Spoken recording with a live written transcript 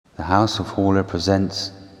House of Horler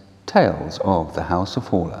presents Tales of the House of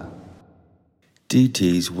Horler.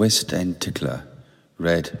 DT's West End Tickler,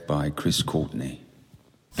 read by Chris Courtney.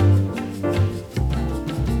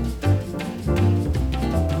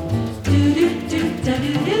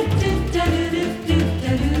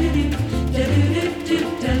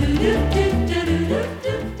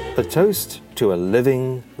 A toast to a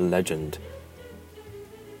living legend.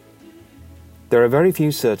 There are very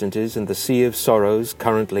few certainties in the sea of sorrows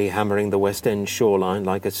currently hammering the West End shoreline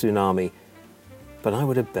like a tsunami, but I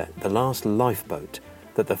would have bet the last lifeboat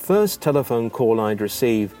that the first telephone call I'd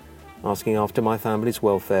receive asking after my family's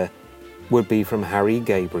welfare would be from Harry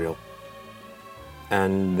Gabriel.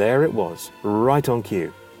 And there it was, right on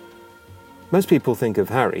cue. Most people think of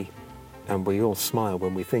Harry, and we all smile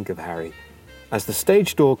when we think of Harry, as the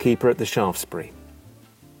stage doorkeeper at the Shaftesbury.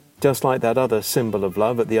 Just like that other symbol of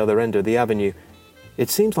love at the other end of the avenue,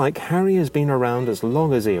 it seems like Harry has been around as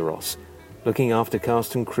long as Eros, looking after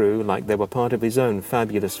cast and crew like they were part of his own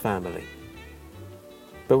fabulous family.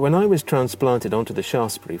 But when I was transplanted onto the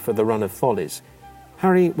Shaftesbury for the run of Follies,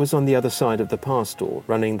 Harry was on the other side of the pass door,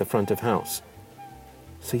 running the front of house.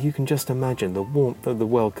 So you can just imagine the warmth of the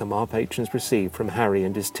welcome our patrons received from Harry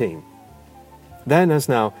and his team. Then, as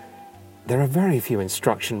now, there are very few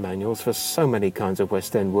instruction manuals for so many kinds of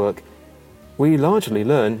West End work. We largely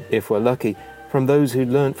learn, if we're lucky, from those who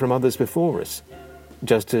learnt from others before us,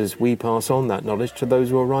 just as we pass on that knowledge to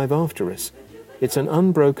those who arrive after us. It's an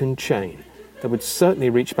unbroken chain that would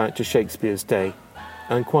certainly reach back to Shakespeare's day,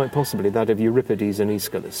 and quite possibly that of Euripides and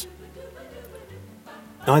Aeschylus.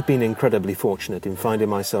 I've been incredibly fortunate in finding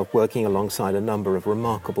myself working alongside a number of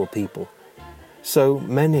remarkable people. So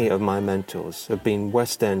many of my mentors have been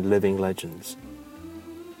West End living legends.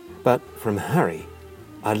 But from Harry,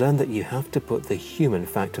 I learned that you have to put the human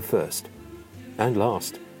factor first, and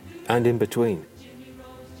last, and in between.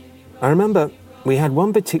 I remember we had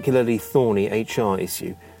one particularly thorny HR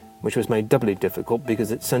issue, which was made doubly difficult because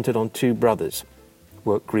it centred on two brothers.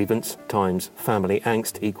 Work grievance times family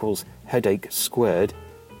angst equals headache squared.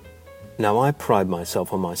 Now I pride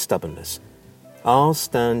myself on my stubbornness. I'll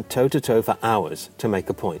stand toe-to-toe for hours to make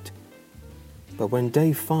a point. But when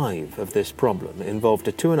day 5 of this problem involved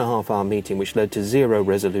a 2.5-hour meeting which led to zero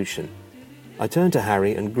resolution, I turned to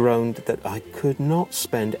Harry and groaned that I could not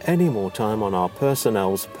spend any more time on our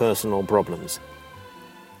personnel's personal problems.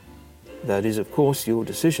 "That is, of course, your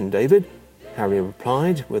decision, David," Harry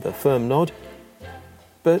replied with a firm nod.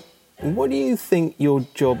 "But what do you think your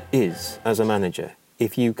job is as a manager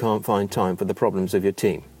if you can't find time for the problems of your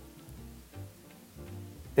team?"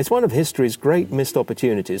 It's one of history's great missed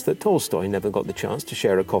opportunities that Tolstoy never got the chance to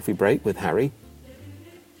share a coffee break with Harry.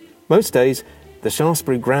 Most days, the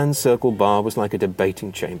Shaftesbury Grand Circle Bar was like a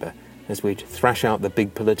debating chamber, as we'd thrash out the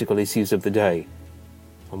big political issues of the day.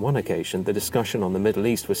 On one occasion, the discussion on the Middle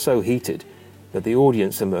East was so heated that the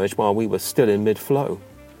audience emerged while we were still in mid-flow.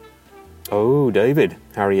 "Oh, David,"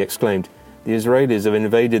 Harry exclaimed, "the Israelis have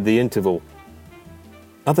invaded the interval."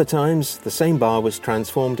 Other times, the same bar was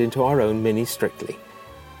transformed into our own mini Strictly,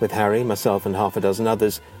 with Harry, myself and half a dozen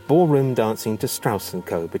others ballroom dancing to Strauss &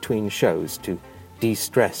 Co. between shows to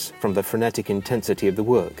de-stress from the frenetic intensity of the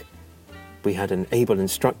work. We had an able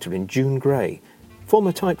instructor in June Gray,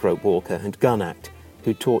 former tightrope walker and gun act,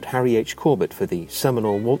 who taught Harry H. Corbett for the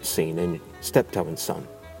seminal waltz scene in Steptoe and Son.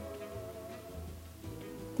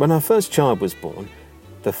 When our first child was born,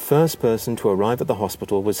 the first person to arrive at the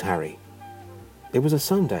hospital was Harry. It was a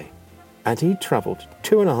Sunday, and he travelled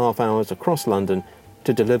 2.5 hours across London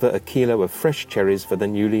to deliver a kilo of fresh cherries for the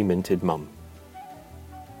newly minted mum.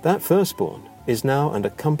 That firstborn is now an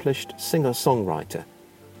accomplished singer-songwriter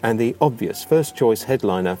and the obvious first-choice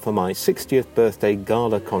headliner for my 60th birthday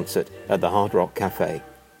gala concert at the Hard Rock Cafe.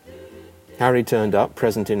 Harry turned up,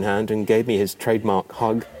 present in hand, and gave me his trademark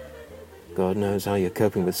hug. God knows how you're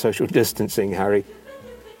coping with social distancing, Harry.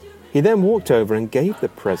 He then walked over and gave the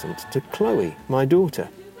present to Chloe, my daughter.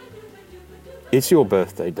 "It's your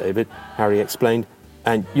birthday, David," Harry explained,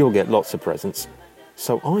 "and you'll get lots of presents.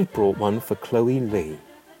 So I brought one for Chloe Lee."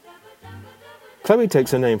 Chloe takes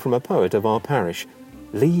her name from a poet of our parish,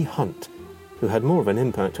 Leigh Hunt, who had more of an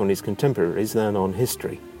impact on his contemporaries than on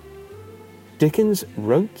history. Dickens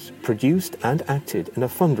wrote, produced and acted in a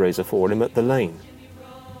fundraiser for him at the Lane.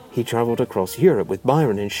 He travelled across Europe with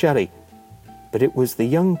Byron and Shelley, but it was the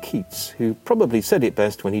young Keats who probably said it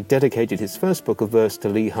best when he dedicated his first book of verse to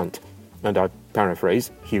Leigh Hunt, and I paraphrase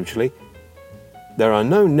hugely: "There are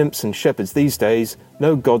no nymphs and shepherds these days,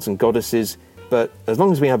 no gods and goddesses, but as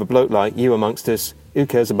long as we have a bloke like you amongst us, who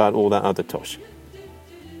cares about all that other tosh?"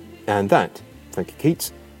 And that, thank you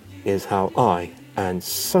Keats, is how I and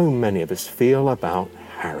so many of us feel about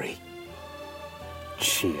Harry.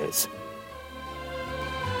 Cheers.